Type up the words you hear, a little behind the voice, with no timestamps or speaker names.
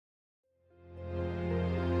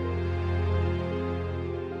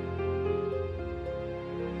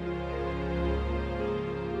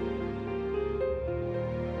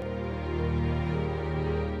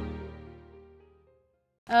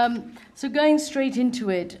So going straight into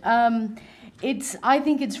it, I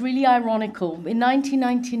think it's really ironical. In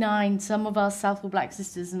 1999, some of our Southall Black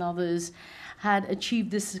sisters and others had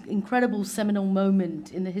achieved this incredible seminal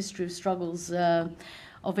moment in the history of struggles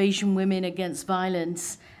of Asian women against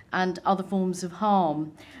violence and other forms of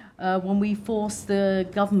harm, when we forced the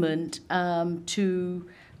government to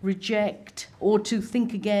reject or to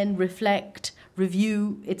think again, reflect,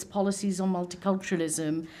 review its policies on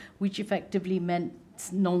multiculturalism, which effectively meant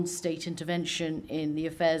non-state intervention in the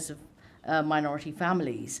affairs of minority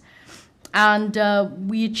families. And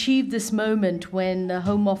we achieved this moment when the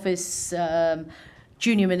Home Office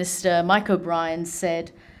Junior Minister Mike O'Brien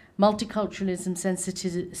said, multiculturalism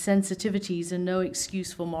sensitivities are no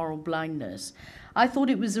excuse for moral blindness. I thought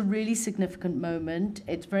it was a really significant moment.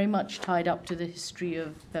 It's very much tied up to the history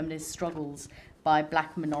of feminist struggles by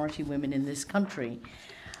black minority women in this country.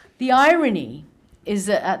 The irony is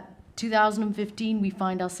that at 2015, we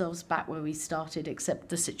find ourselves back where we started, except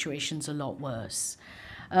the situation's a lot worse.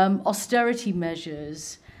 Austerity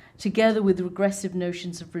measures, together with regressive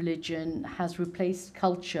notions of religion, has replaced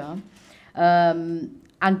culture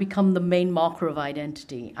and become the main marker of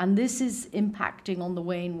identity. And this is impacting on the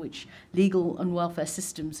way in which legal and welfare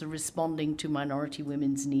systems are responding to minority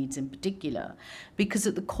women's needs in particular. Because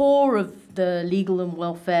at the core of the legal and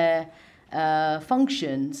welfare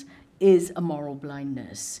functions is a moral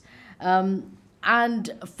blindness.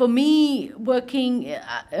 And for me, working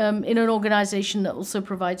in an organization that also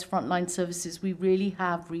provides frontline services, we really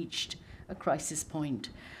have reached a crisis point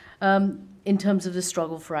in terms of the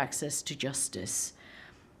struggle for access to justice.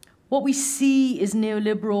 What we see is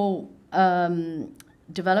neoliberal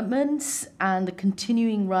developments and the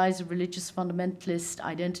continuing rise of religious fundamentalist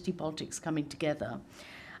identity politics coming together.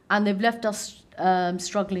 And they've left us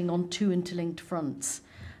struggling on two interlinked fronts.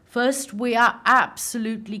 First, we are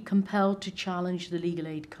absolutely compelled to challenge the legal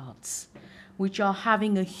aid cuts, which are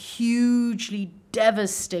having a hugely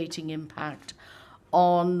devastating impact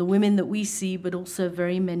on the women that we see, but also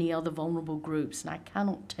very many other vulnerable groups. And I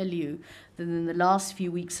cannot tell you that in the last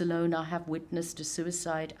few weeks alone, I have witnessed a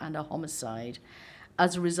suicide and a homicide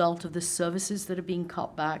as a result of the services that are being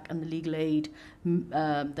cut back and the legal aid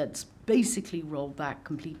that's basically rolled back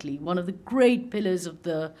completely. One of the great pillars of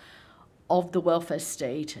the welfare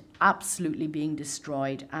state absolutely being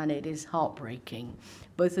destroyed, and it is heartbreaking,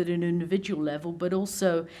 both at an individual level, but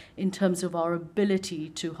also in terms of our ability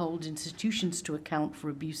to hold institutions to account for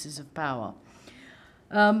abuses of power.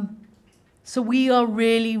 So we are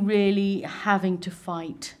really, really having to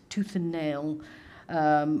fight tooth and nail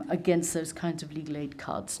against those kinds of legal aid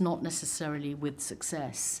cuts, not necessarily with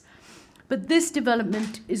success. But this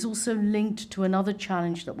development is also linked to another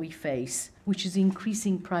challenge that we face, which is the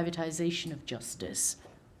increasing privatization of justice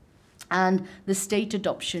and the state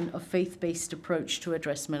adoption of faith-based approach to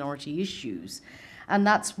address minority issues. And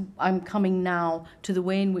I'm coming now to the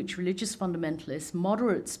way in which religious fundamentalists,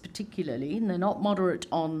 moderates particularly, and they're not moderate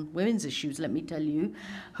on women's issues, let me tell you,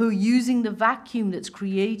 who are using the vacuum that's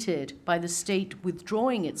created by the state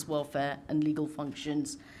withdrawing its welfare and legal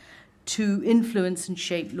functions to influence and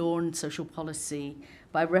shape law and social policy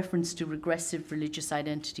by reference to regressive religious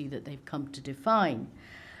identity that they've come to define.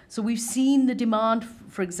 So we've seen the demand,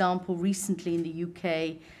 for example, recently in the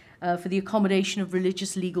UK, for the accommodation of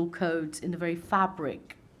religious legal codes in the very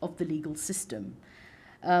fabric of the legal system.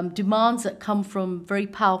 Demands that come from very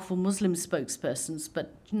powerful Muslim spokespersons,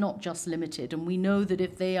 but not just limited. And we know that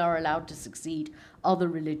if they are allowed to succeed, other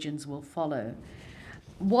religions will follow.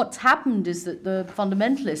 What's happened is that the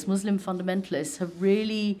fundamentalists, Muslim fundamentalists, have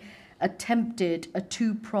really attempted a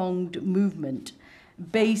two-pronged movement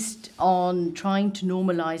based on trying to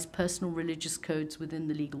normalize personal religious codes within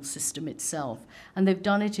the legal system itself. And they've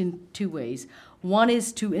done it in two ways. One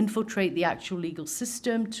is to infiltrate the actual legal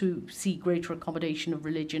system to see greater accommodation of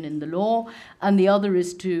religion in the law, and the other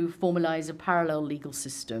is to formalize a parallel legal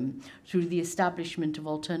system through the establishment of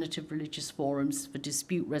alternative religious forums for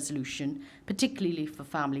dispute resolution, particularly for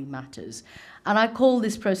family matters. And I call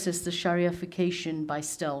this process the Shariaification by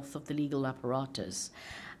stealth of the legal apparatus.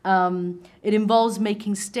 It involves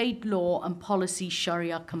making state law and policy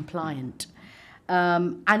Sharia compliant.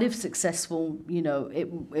 And if successful, it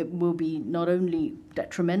will be not only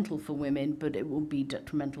detrimental for women, but it will be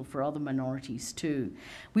detrimental for other minorities too.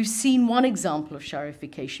 We've seen one example of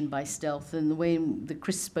Shariaification by stealth in the way that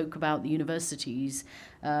Chris spoke about the universities,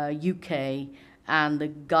 UK, and the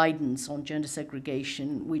guidance on gender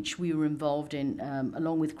segregation, which we were involved in,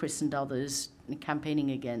 along with Chris and others,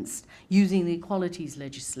 campaigning against, using the equalities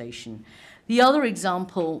legislation. The other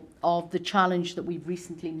example of the challenge that we've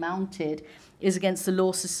recently mounted is against the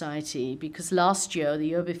Law Society, because last year, the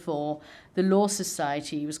year before, the Law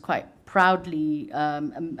Society was quite proudly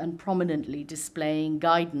and prominently displaying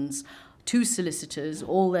guidance to solicitors,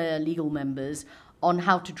 all their legal members, on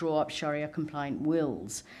how to draw up Sharia-compliant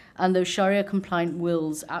wills. And those Sharia-compliant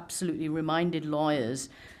wills absolutely reminded lawyers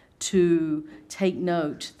to take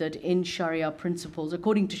note that in Sharia principles,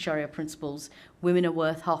 according to Sharia principles, women are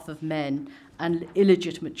worth half of men, and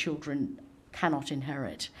illegitimate children cannot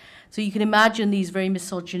inherit. So you can imagine these very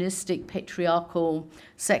misogynistic, patriarchal,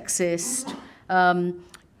 sexist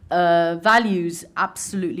values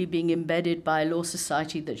absolutely being embedded by a law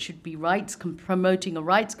society that should be promoting a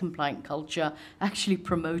rights-compliant culture, actually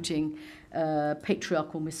promoting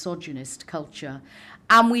patriarchal, misogynist culture.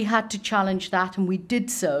 And we had to challenge that, and we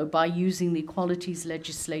did so by using the equalities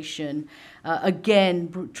legislation,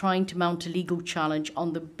 again, trying to mount a legal challenge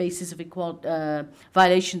on the basis of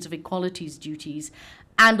violations of equalities duties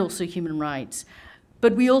and also human rights.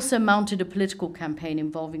 But we also mounted a political campaign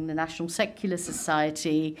involving the National Secular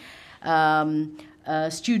Society,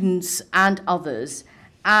 students, and others,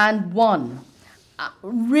 and won.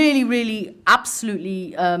 Really, really,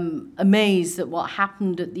 absolutely amazed that what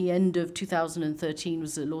happened at the end of 2013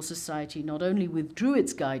 was that Law Society not only withdrew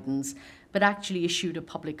its guidance, but actually issued a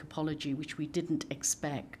public apology, which we didn't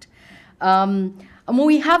expect. And when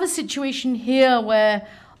we have a situation here where,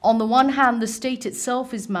 on the one hand, the state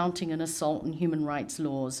itself is mounting an assault on human rights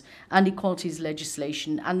laws and equalities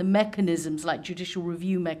legislation and the mechanisms like judicial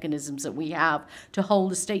review mechanisms that we have to hold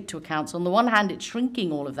the state to account. So on the one hand, it's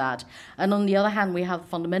shrinking all of that. And on the other hand, we have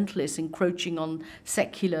fundamentalists encroaching on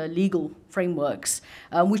secular legal frameworks,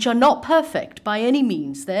 which are not perfect by any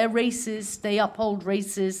means. They're racist, they uphold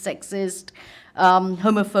racist, sexist,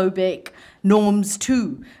 homophobic norms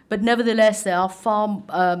too, but nevertheless there are far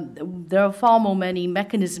more many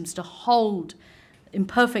mechanisms to hold,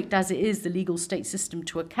 imperfect as it is, the legal state system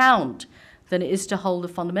to account than it is to hold the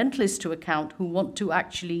fundamentalists to account who want to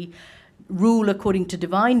actually rule according to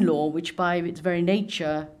divine law, which by its very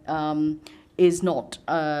nature is not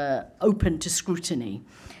open to scrutiny.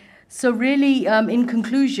 So really, in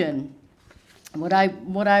conclusion, what I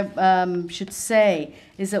should say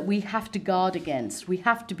is that we have to guard against, we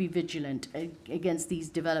have to be vigilant against these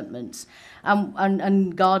developments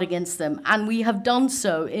and guard against them. And we have done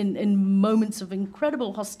so in moments of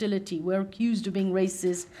incredible hostility. We're accused of being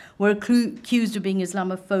racist, we're accused of being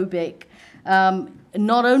Islamophobic,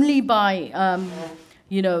 not only by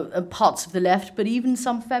parts of the left, but even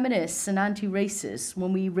some feminists and anti-racists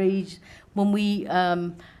when we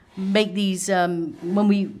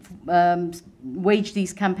wage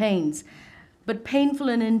these campaigns. But painful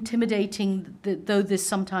and intimidating though this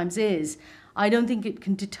sometimes is, I don't think it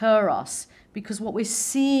can deter us, because what we're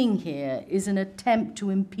seeing here is an attempt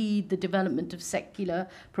to impede the development of secular,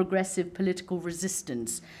 progressive political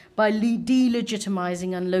resistance by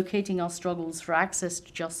delegitimizing and locating our struggles for access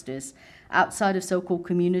to justice outside of so-called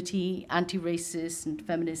community, anti-racist and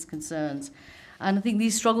feminist concerns. And I think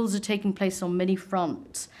these struggles are taking place on many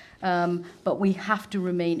fronts. But we have to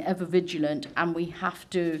remain ever vigilant, and we have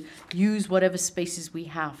to use whatever spaces we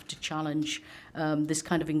have to challenge this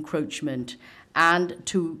kind of encroachment, and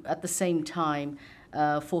to, at the same time,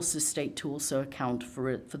 force the state to also account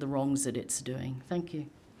for the wrongs that it's doing. Thank you.